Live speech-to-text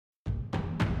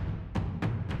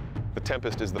The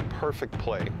Tempest is the perfect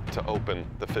play to open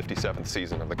the 57th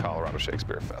season of the Colorado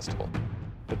Shakespeare Festival.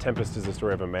 The Tempest is the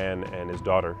story of a man and his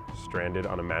daughter stranded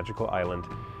on a magical island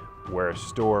where a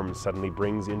storm suddenly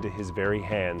brings into his very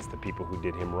hands the people who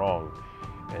did him wrong,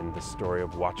 and the story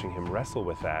of watching him wrestle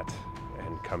with that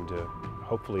and come to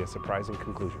hopefully a surprising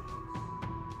conclusion.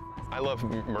 I love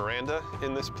Miranda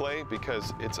in this play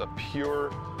because it's a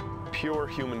pure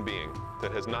human being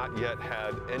that has not yet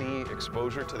had any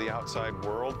exposure to the outside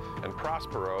world, and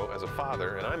Prospero, as a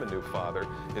father, and I'm a new father,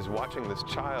 is watching this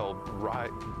child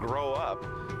grow up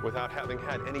without having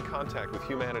had any contact with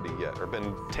humanity yet, or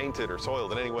been tainted or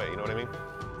soiled in any way, you know what I mean?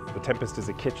 The Tempest is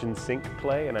a kitchen sink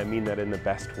play, and I mean that in the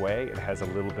best way. It has a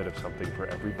little bit of something for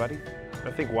everybody.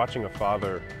 I think watching a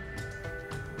father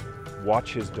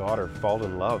watch his daughter fall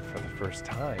in love for the first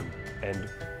time, and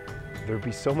there'd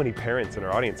be so many parents in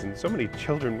our audience and so many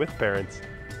children with parents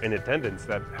in attendance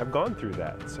that have gone through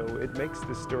that. So it makes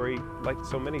this story, like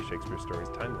so many Shakespeare stories,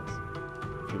 timeless.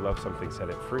 If you love something, set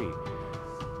it free.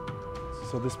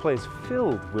 So this play is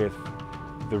filled with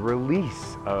the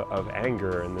release of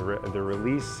anger and the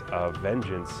release of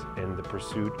vengeance in the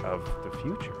pursuit of the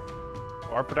future.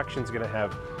 Our production's going to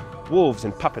have wolves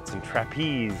and puppets and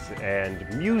trapeze and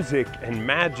music and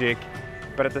magic,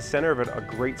 but at the center of it, a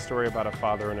great story about a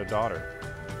father and a daughter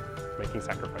making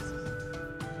sacrifices.